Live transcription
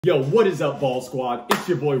Yo, what is up, Ball Squad? It's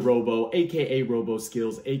your boy Robo, aka Robo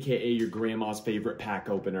Skills, aka your grandma's favorite pack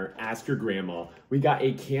opener. Ask your grandma. We got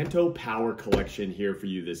a Kanto Power Collection here for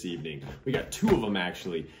you this evening. We got two of them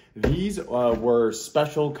actually. These were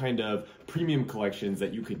special kind of premium collections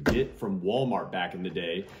that you could get from Walmart back in the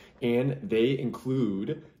day, and they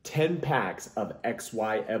include 10 packs of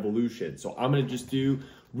XY Evolution. So I'm gonna just do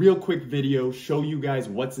real quick video, show you guys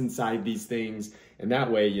what's inside these things. And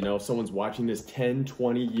that way, you know, if someone's watching this 10,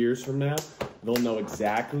 20 years from now, they'll know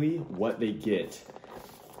exactly what they get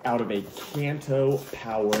out of a Kanto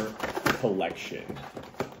Power Collection.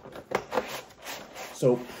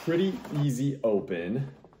 So pretty easy open.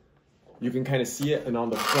 You can kind of see it, and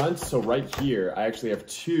on the front, so right here, I actually have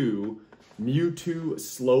two Mewtwo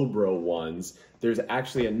Slowbro ones. There's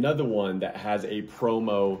actually another one that has a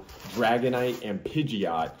promo Dragonite and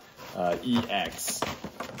Pidgeot EX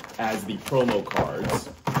as the promo cards.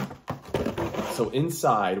 So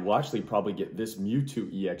inside, we'll actually probably get this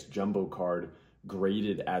Mewtwo EX jumbo card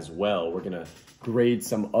graded as well. We're gonna grade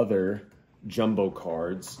some other jumbo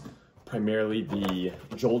cards, primarily the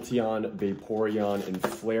Jolteon, Vaporeon, and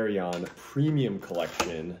Flareon Premium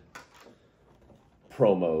Collection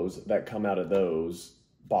promos that come out of those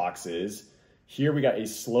boxes. Here we got a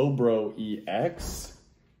Slowbro EX,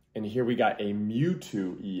 and here we got a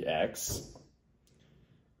Mewtwo EX.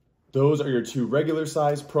 Those are your two regular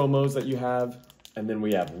size promos that you have. And then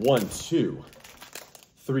we have 1, 2,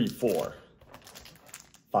 3, 4,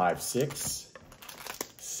 5, 6,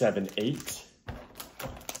 7, 8,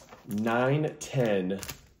 9, 10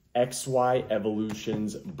 XY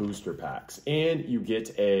Evolutions booster packs. And you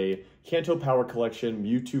get a Kanto Power Collection,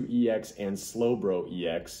 Mewtwo EX, and Slowbro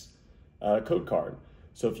EX code card.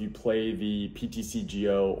 So if you play the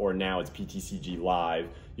PTCGO, or now it's PTCG Live,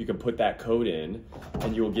 you can put that code in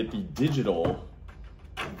and you will get the digital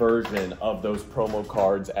version of those promo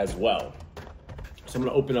cards as well. So I'm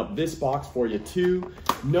gonna open up this box for you too.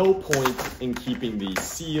 No point in keeping these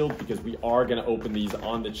sealed because we are gonna open these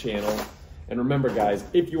on the channel. And remember guys,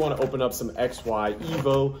 if you wanna open up some XY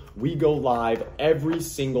Evo, we go live every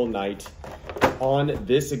single night on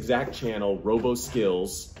this exact channel, Robo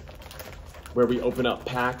Skills, where we open up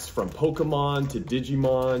packs from Pokemon to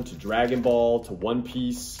Digimon to Dragon Ball to One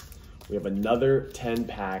Piece. We have another 10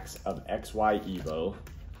 packs of XY Evo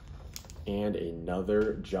and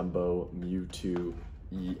another Jumbo Mewtwo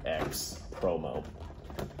EX promo.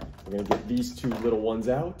 We're gonna get these two little ones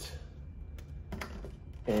out.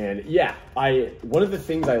 And yeah, one of the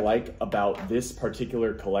things I like about this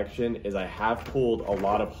particular collection is I have pulled a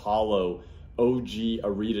lot of holo OG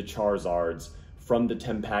Arita Charizards from the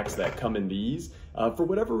 10 packs that come in these. For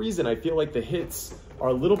whatever reason, I feel like the hits are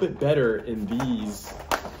a little bit better in these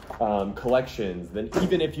collections than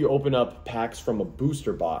even if you open up packs from a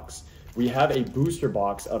booster box. We have a booster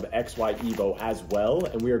box of XY Evo as well,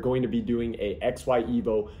 and we are going to be doing a XY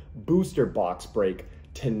Evo booster box break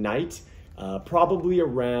tonight, probably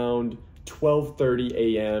around 12:30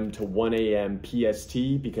 a.m. to 1 a.m.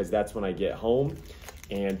 PST, because that's when I get home.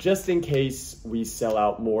 And just in case we sell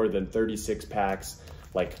out more than 36 packs,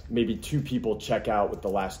 like maybe 2 people check out with the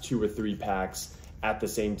last 2 or 3 packs at the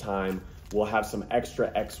same time, we'll have some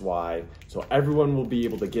extra XY. So everyone will be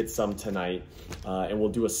able to get some tonight. And we'll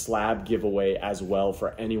do a slab giveaway as well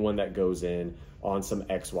for anyone that goes in on some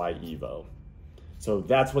XY Evo. So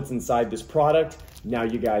that's what's inside this product. Now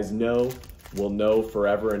you guys know, we'll know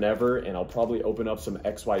forever and ever, and I'll probably open up some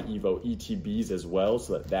XY Evo ETBs as well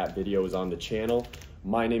so that video is on the channel.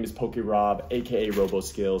 My name is PokeRob, aka Robo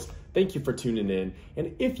Skills. Thank you for tuning in.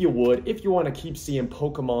 And if you want to keep seeing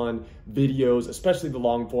Pokemon videos, especially the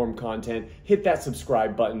long form content, hit that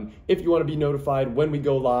subscribe button. If you want to be notified when we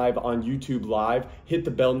go live on YouTube Live, hit the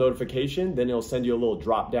bell notification. Then it'll send you a little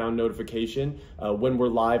drop down notification when we're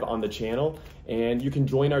live on the channel. And you can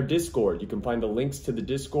join our Discord. You can find the links to the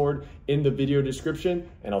Discord in the video description.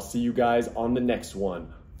 And I'll see you guys on the next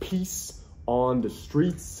one. Peace on the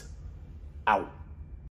streets. Out.